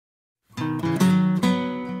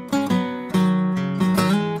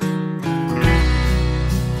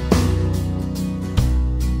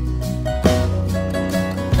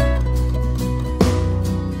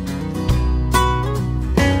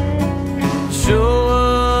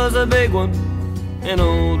a big one, an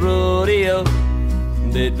old rodeo.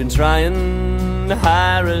 They'd been trying to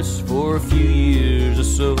hire us for a few years or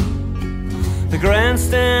so. The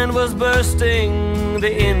grandstand was bursting,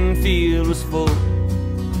 the infield was full.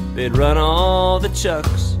 They'd run all the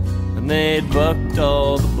chucks and they'd bucked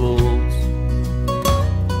all the bulls.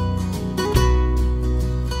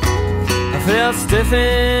 I felt stiff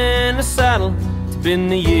in the saddle. It's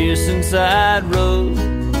been a year since I'd rode,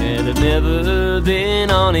 and I'd never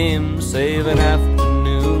been on him save an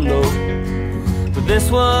afternoon lope. But this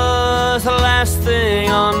was the last thing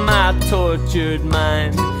on my tortured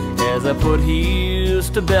mind, as I put heels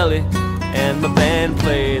to belly and my band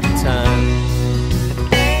played the time.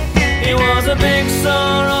 He was a big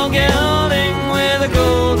sorrel gelding with a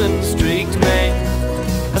golden streaked mane,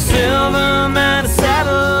 a silver mounted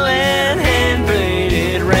saddle and hand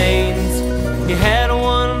braided reins. He had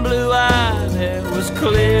one blue eye that was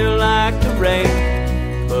clear like the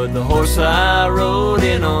rain, but the horse I rode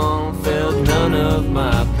in on felt none of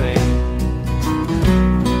my pain.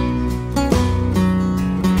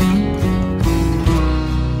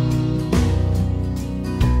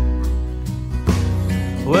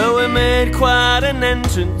 Well, we made quite an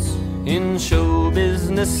entrance in show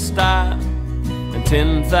business style, and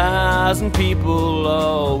 10,000 people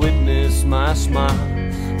all witnessed my smile.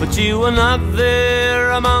 But you were not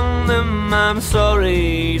there among them, I'm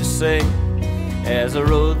sorry to say, as I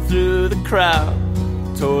rode through the crowd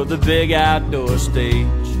toward the big outdoor stage.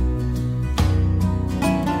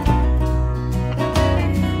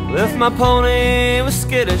 Well, if my pony was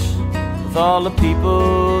skittish with all the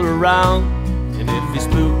people around, and if he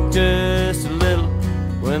spooked just a little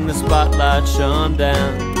when the spotlight shone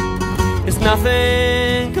down, it's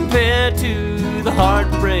nothing compared to the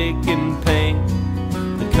heartbreaking pain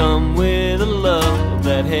that come with a love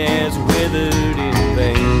that has withered in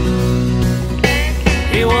vain.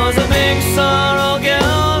 He was a big sorrel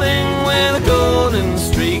gelding with a golden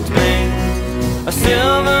streaked mane, a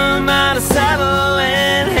silver mounted saddle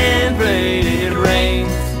and hand braided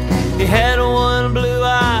reins. He had one blue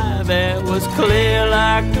eye that was clear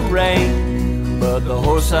like the rain, but the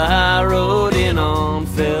horse I rode in on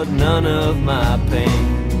felt none of my pain.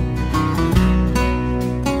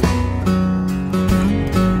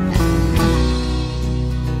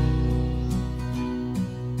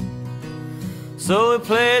 So we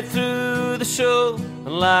played through the show,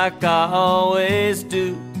 and like I always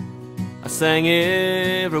do, I sang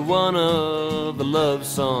every one of the love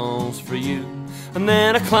songs for you. And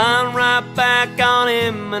then I climbed right back on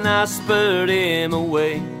him and I spurred him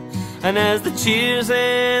away. And as the cheers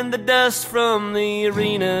and the dust from the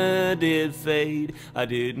arena did fade, I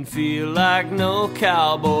didn't feel like no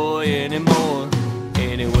cowboy anymore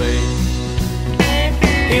anyway.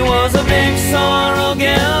 He was a big sorrel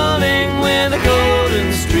gelding with a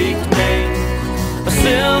golden streaked mane, a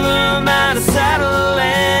silver mounted saddle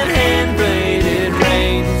and hand braided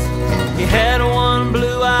reins. He had one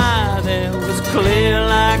blue eye that was clear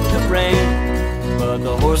like the rain, but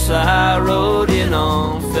the horse I rode in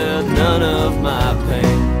on felt none of my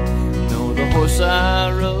pain. No, the horse I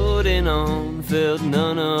rode in on felt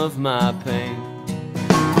none of my pain.